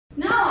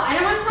I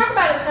don't want to talk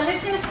about it.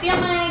 Somebody's gonna steal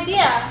my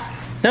idea.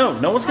 No,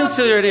 no one's gonna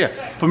steal your idea.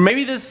 But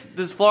maybe this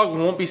vlog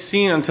won't be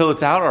seen until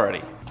it's out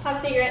already.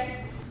 Top secret.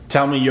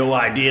 Tell me your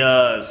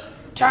ideas.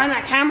 Turn the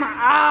camera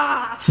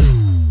off.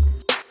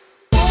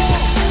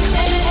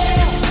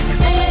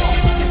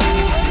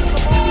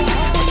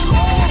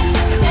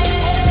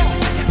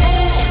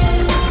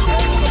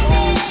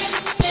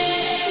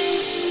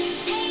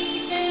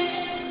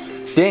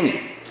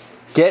 Danny,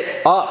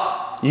 get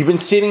up. You've been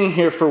sitting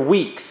here for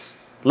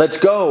weeks. Let's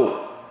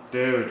go.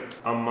 Dude,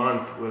 a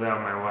month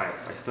without my wife.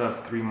 I still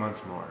have 3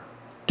 months more.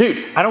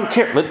 Dude, I don't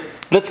care.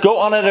 Let's go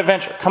on an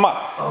adventure. Come on.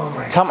 Oh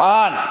my God. Come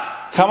on.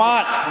 Come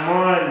on. Come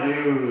on,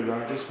 dude.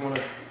 I just want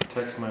to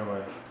text my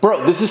wife.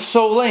 Bro, this is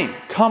so lame.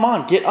 Come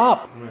on, get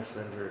up. I'm gonna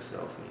send her a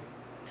selfie.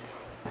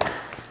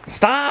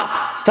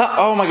 Stop. Stop.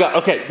 Oh my God.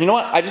 Okay, you know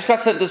what? I just got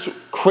sent this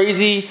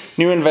crazy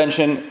new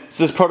invention. It's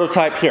this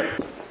prototype here.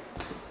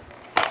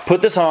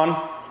 Put this on.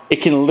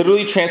 It can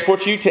literally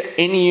transport you to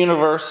any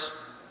universe,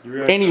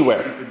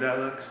 anywhere. How stupid that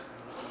looks?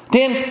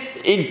 Dan,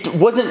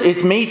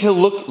 it's made to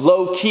look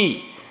low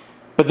key.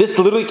 But this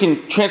literally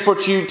can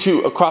transport you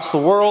to across the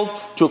world,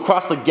 to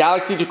across the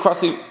galaxy, to across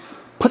the...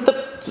 Put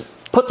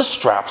the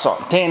straps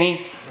on,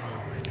 Danny.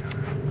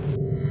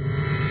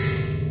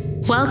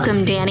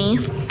 Welcome, Danny.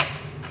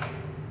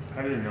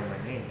 How do you know my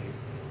name,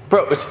 dude?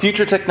 Bro, it's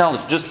future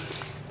technology.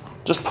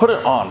 Just put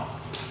it on.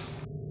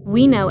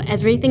 We know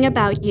everything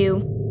about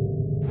you.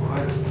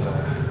 What the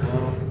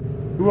hell?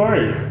 Who are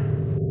you?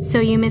 So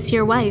you miss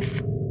your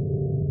wife.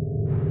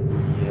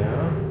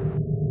 Yeah?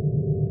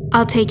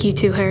 I'll take you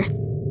to her.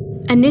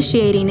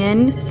 Initiating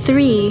in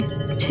 3,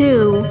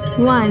 2,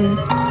 1.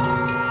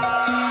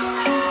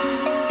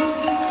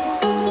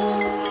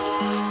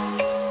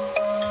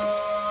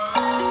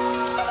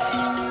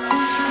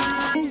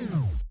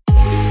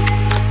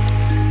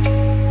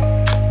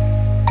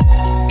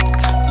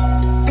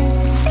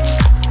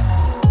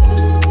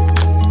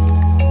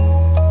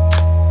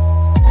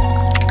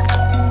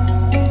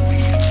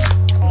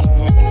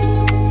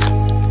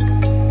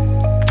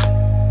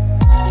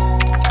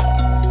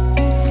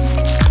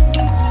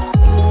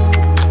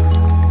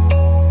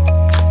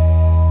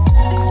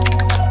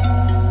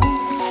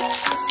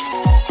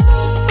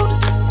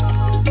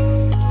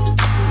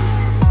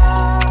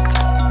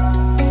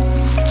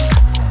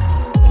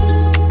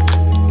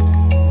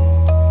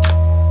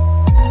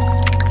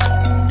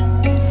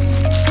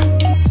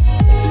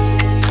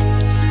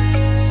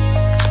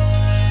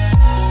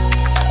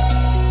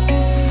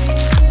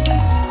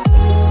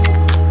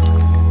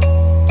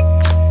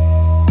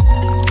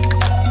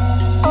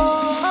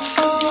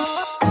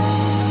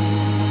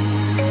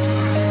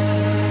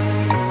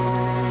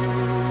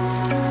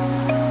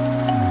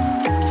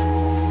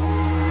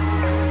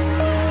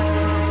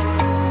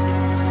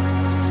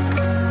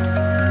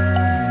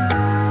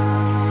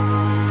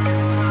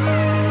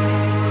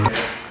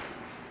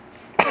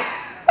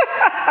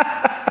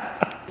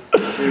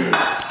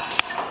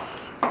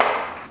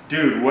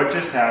 Dude, what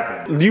just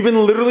happened? You've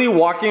been literally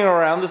walking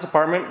around this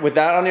apartment with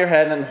that on your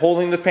head and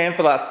holding this pan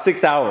for the last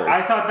 6 hours.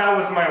 I thought that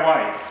was my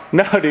wife.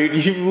 No,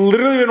 dude, you've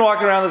literally been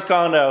walking around this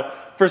condo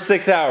for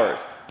 6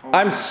 hours. Oh.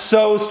 I'm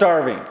so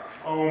starving.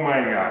 Oh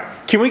my God.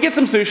 Can we get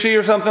some sushi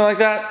or something like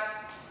that?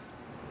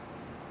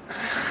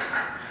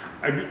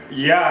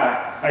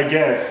 Yeah, I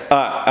guess.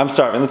 I'm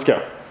starving, let's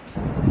go.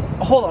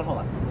 Hold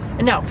on.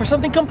 And now, for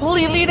something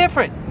completely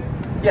different.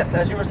 Yes,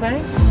 as you were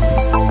saying?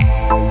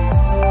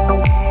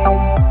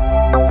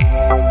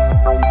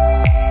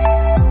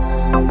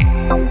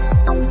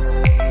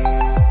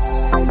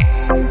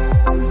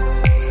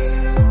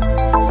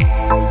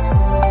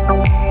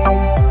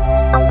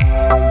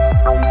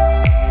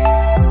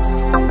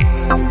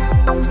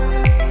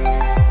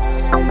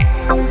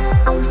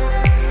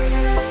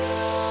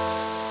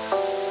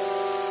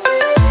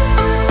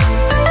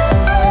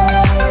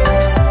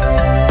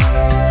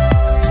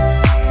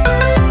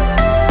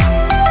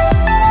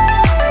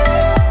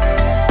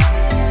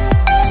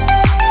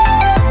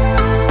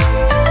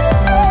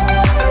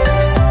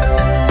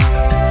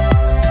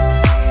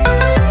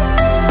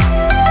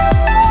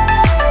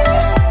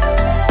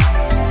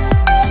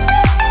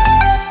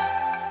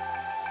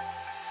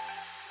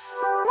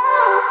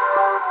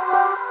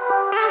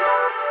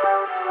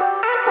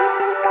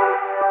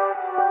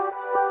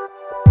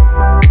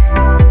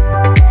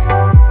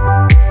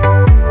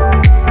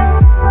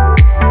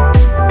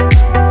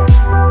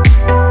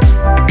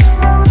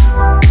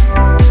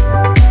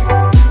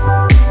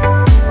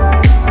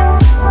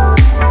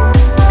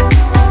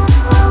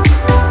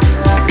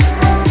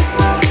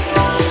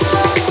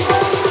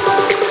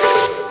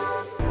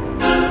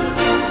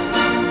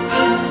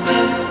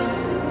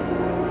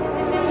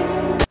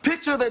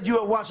 That you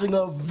are watching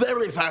a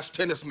very fast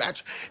tennis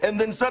match, and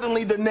then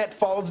suddenly the net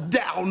falls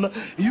down.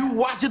 You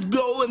watch it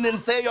go and then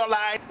say your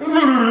line.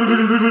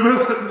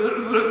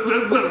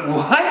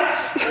 What?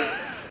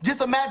 Just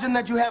imagine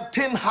that you have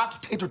 10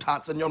 hot tater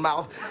tots in your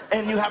mouth,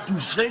 and you have to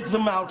shake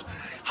them out.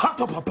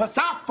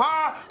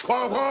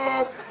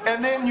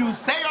 And then you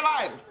say your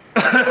line.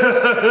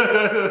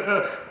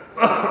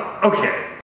 Okay.